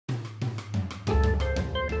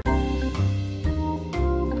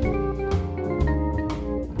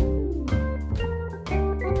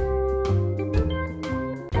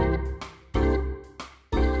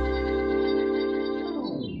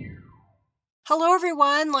Hello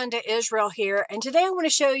everyone, Linda Israel here, and today I want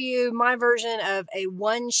to show you my version of a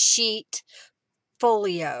one-sheet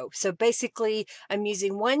folio. So basically, I'm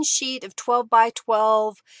using one sheet of 12 by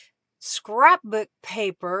 12 scrapbook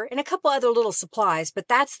paper and a couple other little supplies, but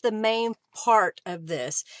that's the main part of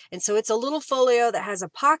this. And so it's a little folio that has a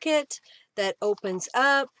pocket that opens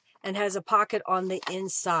up and has a pocket on the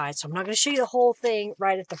inside. So I'm not going to show you the whole thing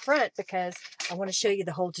right at the front because I want to show you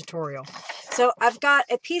the whole tutorial. So I've got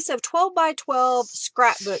a piece of 12 by 12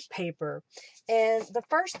 scrapbook paper. And the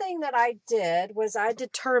first thing that I did was I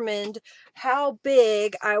determined how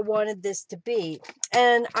big I wanted this to be.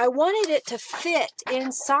 And I wanted it to fit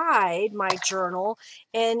inside my journal,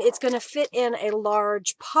 and it's going to fit in a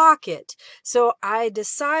large pocket. So I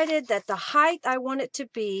decided that the height I want it to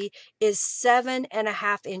be is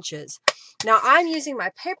 7.5 inches. Now I'm using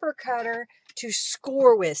my paper cutter to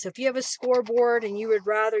score with. So if you have a scoreboard and you would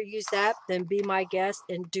rather use that, then be my guest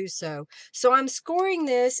and do so. So I'm scoring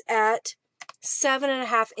this at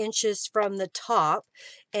 7.5 inches from the top,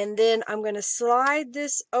 and then I'm going to slide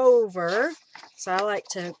this over. So I like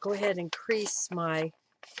to go ahead and crease my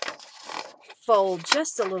fold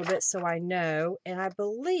just a little bit so I know, and I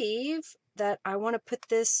believe that I want to put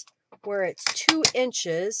this where it's 2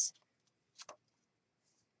 inches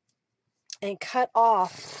and cut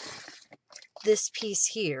off this piece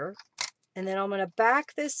here, and then I'm going to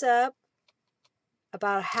back this up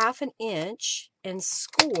about 1/2 inch and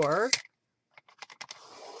score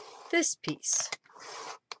this piece.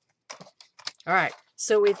 All right,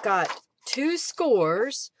 so we've got 2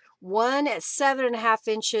 scores, one at 7.5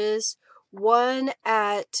 inches, one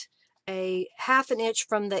at a 1/2 inch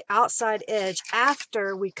from the outside edge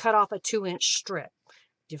after we cut off a 2-inch strip.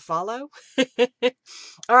 Do you follow?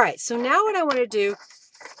 All right, so now what I want to do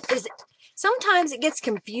is, sometimes it gets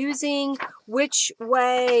confusing which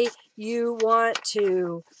way you want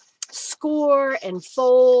to score and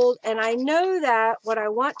fold, and I know that what I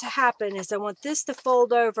want to happen is I want this to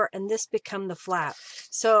fold over and this become the flap.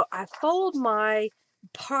 So I fold my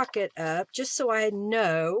pocket up just so I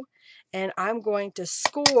know, and I'm going to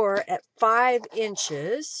score at 5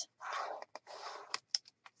 inches,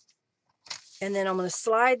 and then I'm going to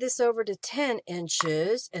slide this over to 10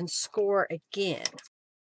 inches and score again.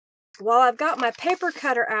 While I've got my paper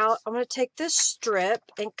cutter out, I'm going to take this strip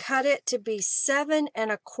and cut it to be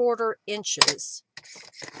 7.25 inches.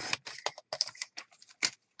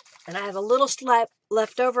 And I have a little slab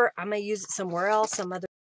left over. I may use it somewhere else, some other.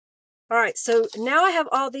 All right, so now I have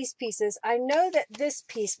all these pieces. I know that this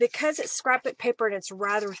piece, because it's scrapbook paper and it's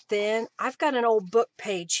rather thin, I've got an old book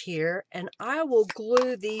page here, and I will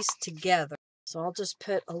glue these together. So I'll just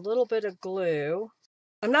put a little bit of glue.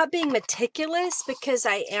 I'm not being meticulous because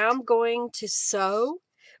I am going to sew,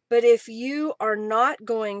 but if you are not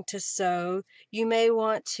going to sew, you may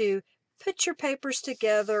want to put your papers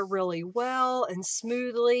together really well and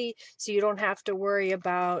smoothly so you don't have to worry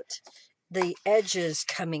about the edges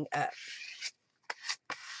coming up.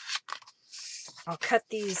 I'll cut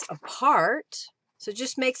these apart, so it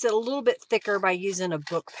just makes it a little bit thicker by using a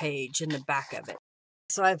book page in the back of it.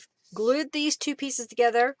 So I've glued these 2 pieces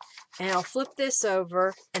together, and I'll flip this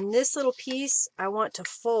over, and this little piece I want to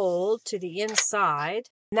fold to the inside,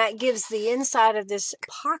 and that gives the inside of this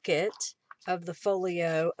pocket of the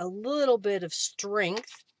folio a little bit of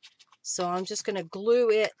strength. So I'm just going to glue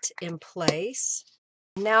it in place.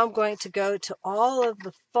 Now I'm going to go to all of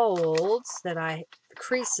the folds that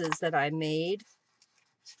creases that I made.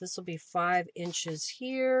 So this will be 5 inches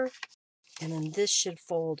here, and then this should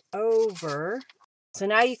fold over. So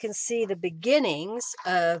now you can see the beginnings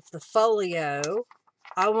of the folio.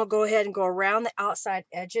 I will go ahead and go around the outside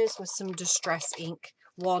edges with some Distress Ink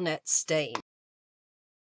walnut stain.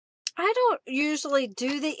 I don't usually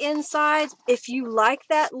do the insides. If you like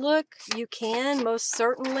that look, you can, most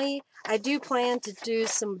certainly. I do plan to do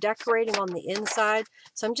some decorating on the inside,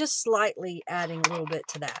 so I'm just slightly adding a little bit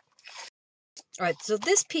to that. All right, so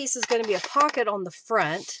this piece is going to be a pocket on the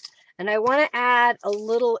front, and I want to add a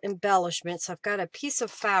little embellishment. So I've got a piece of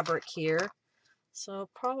fabric here, so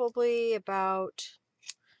probably about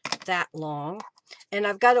that long. And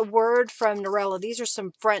I've got a word from Norella. These are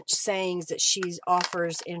some French sayings that she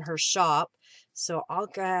offers in her shop. So I'll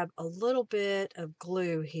grab a little bit of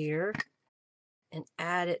glue here and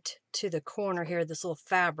add it to the corner here, this little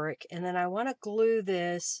fabric. And then I want to glue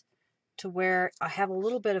this to where I have a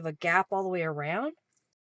little bit of a gap all the way around.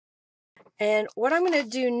 And what I'm going to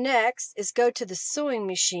do next is go to the sewing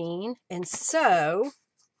machine and sew.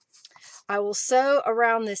 I will sew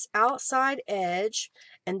around this outside edge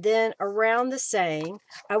and then around the same.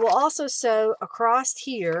 I will also sew across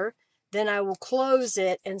here then I will close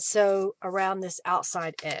it and sew around this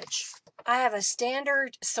outside edge. I have a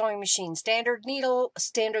standard sewing machine, standard needle,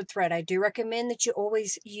 standard thread. I do recommend that you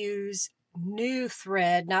always use new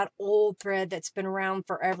thread, not old thread that's been around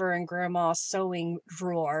forever in grandma's sewing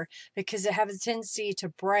drawer, because it has a tendency to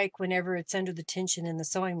break whenever it's under the tension in the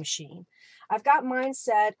sewing machine. I've got mine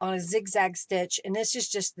set on a zigzag stitch, and this is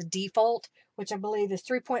just the default, which I believe is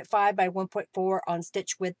 3.5 by 1.4 on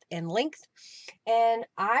stitch width and length. And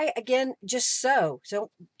I, again, just sew.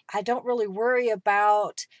 So I don't really worry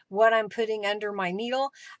about what I'm putting under my needle.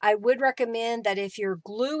 I would recommend that if you're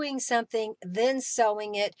gluing something, then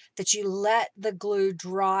sewing it, that you let the glue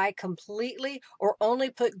dry completely, or only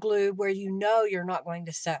put glue where you know you're not going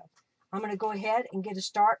to sew. I'm going to go ahead and get a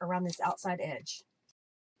start around this outside edge.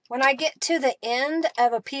 When I get to the end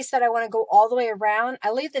of a piece that I want to go all the way around,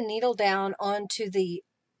 I leave the needle down onto the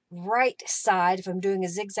right side if I'm doing a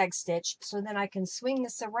zigzag stitch, so then I can swing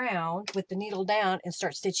this around with the needle down and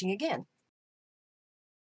start stitching again.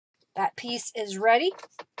 That piece is ready.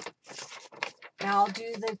 Now I'll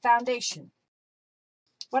do the foundation.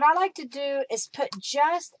 What I like to do is put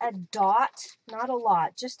just a dot, not a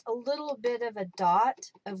lot, just a little bit of a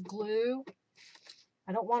dot of glue.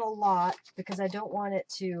 I don't want a lot because I don't want it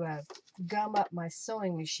to gum up my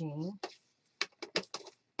sewing machine.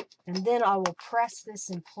 And then I will press this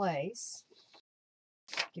in place.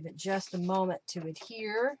 Give it just a moment to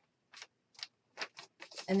adhere.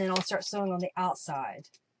 And then I'll start sewing on the outside.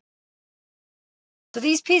 So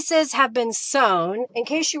these pieces have been sewn. In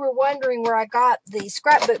case you were wondering where I got the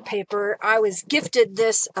scrapbook paper, I was gifted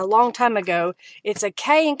this a long time ago. It's a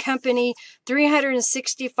K & Company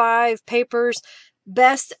 365 papers.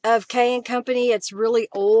 Best of K & Company. It's really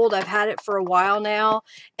old. I've had it for a while now.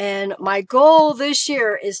 And my goal this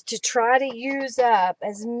year is to try to use up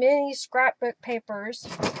as many scrapbook papers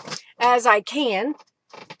as I can.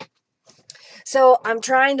 So I'm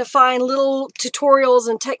trying to find little tutorials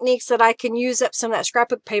and techniques that I can use up some of that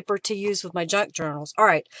scrapbook paper to use with my junk journals. All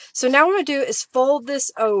right, so now what I'm going to do is fold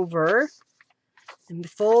this over and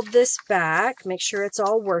fold this back. Make sure it's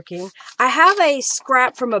all working. I have a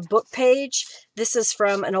scrap from a book page. This is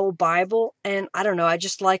from an old Bible, and I don't know, I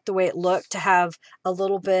just like the way it looked to have a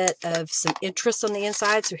little bit of some interest on the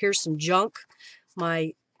inside. So here's some junk,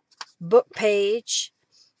 my book page.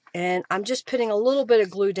 And I'm just putting a little bit of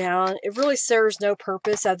glue down. It really serves no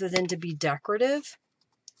purpose other than to be decorative.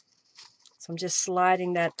 So I'm just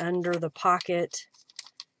sliding that under the pocket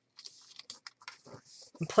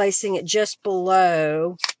and placing it just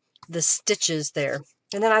below the stitches there.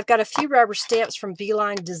 And then I've got a few rubber stamps from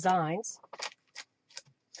Beeline Designs.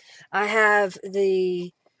 I have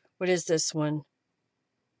the, what is this one?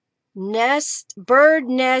 Bird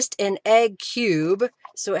nest and egg cube.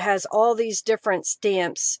 So it has all these different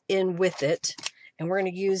stamps in with it, and we're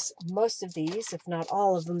going to use most of these, if not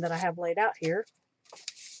all of them, that I have laid out here.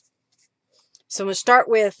 So I'm going to start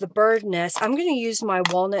with the bird nest. I'm going to use my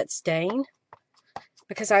walnut stain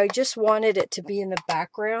because I just wanted it to be in the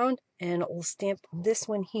background, and we'll stamp this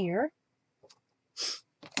one here.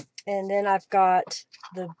 And then I've got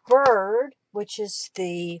the bird, which is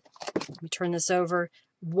the, let me turn this over,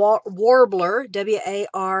 Warbler,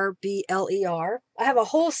 W-A-R-B-L-E-R. I have a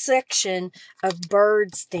whole section of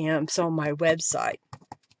bird stamps on my website.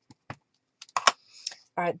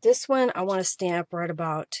 All right, this one I want to stamp right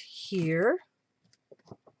about here.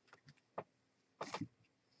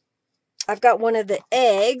 I've got one of the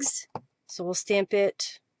eggs, so we'll stamp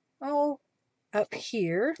it, oh, up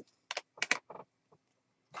here.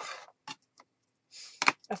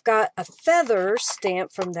 I've got a feather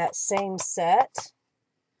stamp from that same set.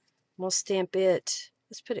 We'll stamp it,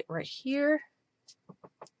 let's put it right here.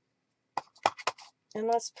 And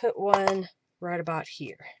let's put one right about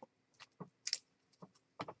here.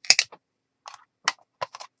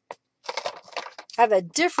 I have a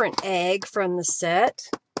different egg from the set,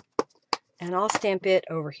 and I'll stamp it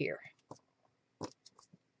over here.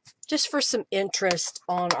 Just for some interest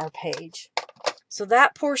on our page. So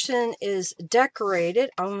that portion is decorated.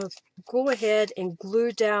 I'm going to go ahead and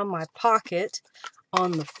glue down my pocket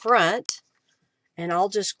on the front, and I'll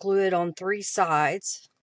just glue it on 3 sides.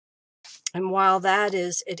 And while that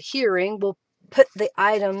is adhering, we'll put the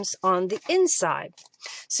items on the inside.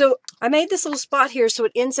 So I made this little spot here so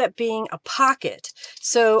it ends up being a pocket.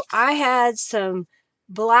 So I had some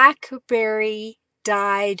blackberry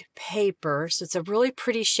dyed paper, so it's a really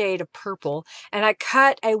pretty shade of purple, and I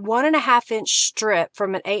cut a 1.5 inch strip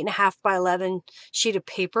from an 8.5 by 11 sheet of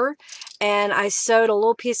paper, and I sewed a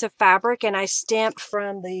little piece of fabric, and I stamped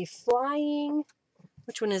from the flying,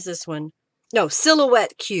 which one is this one? No,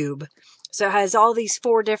 silhouette cube. So it has all these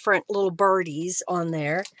 4 different little birdies on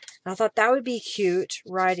there. And I thought that would be cute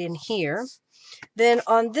right in here. Then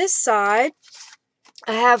on this side,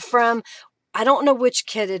 I have from, I don't know which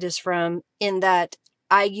kit it is from, in that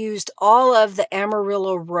I used all of the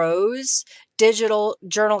Amarillo Rose digital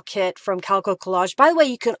journal kit from Calico Collage. By the way,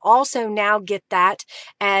 you can also now get that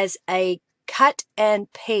as a cut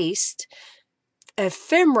and paste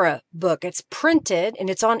ephemera book. It's printed and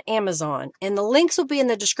it's on Amazon, and the links will be in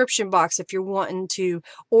the description box. If you're wanting to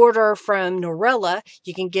order from Norella,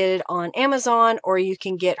 you can get it on Amazon, or you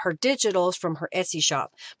can get her digitals from her Etsy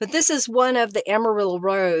shop. But this is one of the Amarillo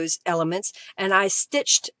Rose elements, and I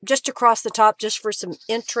stitched just across the top just for some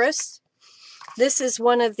interest. This is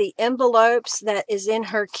one of the envelopes that is in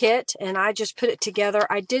her kit, and I just put it together.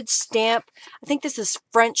 I did stamp, I think this is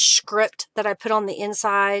French script that I put on the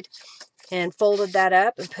inside, and folded that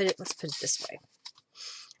up and put it, let's put it this way.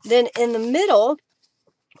 Then in the middle,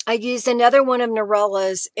 I used another one of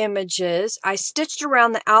Norella's images. I stitched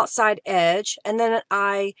around the outside edge, and then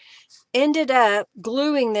I ended up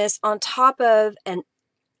gluing this on top of an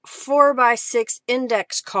 4x6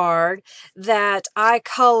 index card that I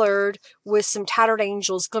colored with some Tattered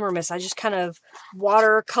Angels Glimmer Mist. I just kind of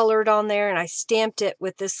watercolored on there, and I stamped it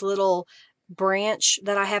with this little branch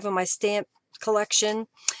that I have in my stamp collection.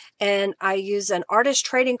 And I used an artist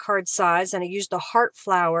trading card size, and I used a heart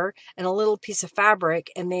flower and a little piece of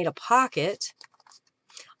fabric and made a pocket.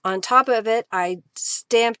 On top of it, I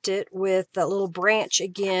stamped it with a little branch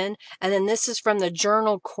again, and then this is from the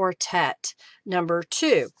Journal Quartet number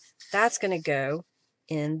 2. That's going to go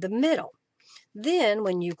in the middle. Then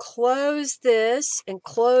when you close this and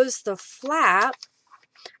close the flap,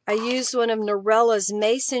 I used one of Norella's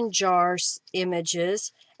mason jars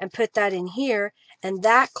images and put that in here, and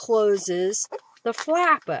that closes the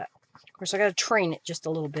flap up. Of course, I got to train it just a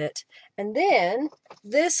little bit. And then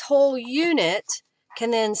this whole unit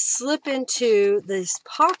can then slip into this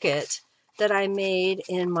pocket that I made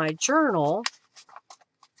in my journal.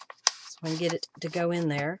 So I can get it to go in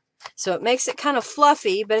there. So it makes it kind of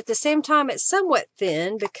fluffy, but at the same time, it's somewhat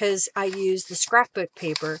thin because I use the scrapbook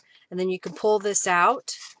paper. And then you can pull this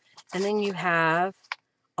out, and then you have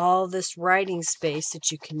all this writing space that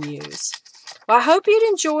you can use. Well, I hope you'd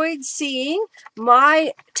enjoyed seeing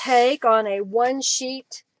my take on a one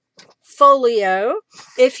sheet folio.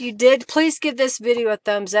 If you did, please give this video a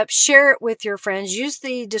thumbs up. Share it with your friends. Use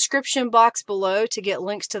the description box below to get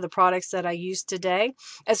links to the products that I used today,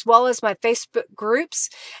 as well as my Facebook groups.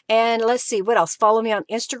 And let's see, what else? Follow me on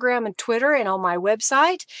Instagram and Twitter and on my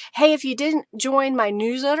website. Hey, if you didn't join my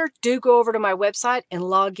newsletter, do go over to my website and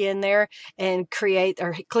log in there and create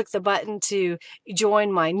or click the button to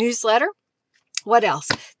join my newsletter. What else?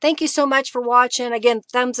 Thank you so much for watching. Again,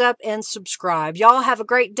 thumbs up and subscribe. Y'all have a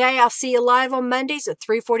great day. I'll see you live on Mondays at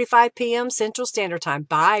 3:45 p.m. Central Standard Time.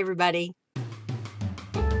 Bye, everybody.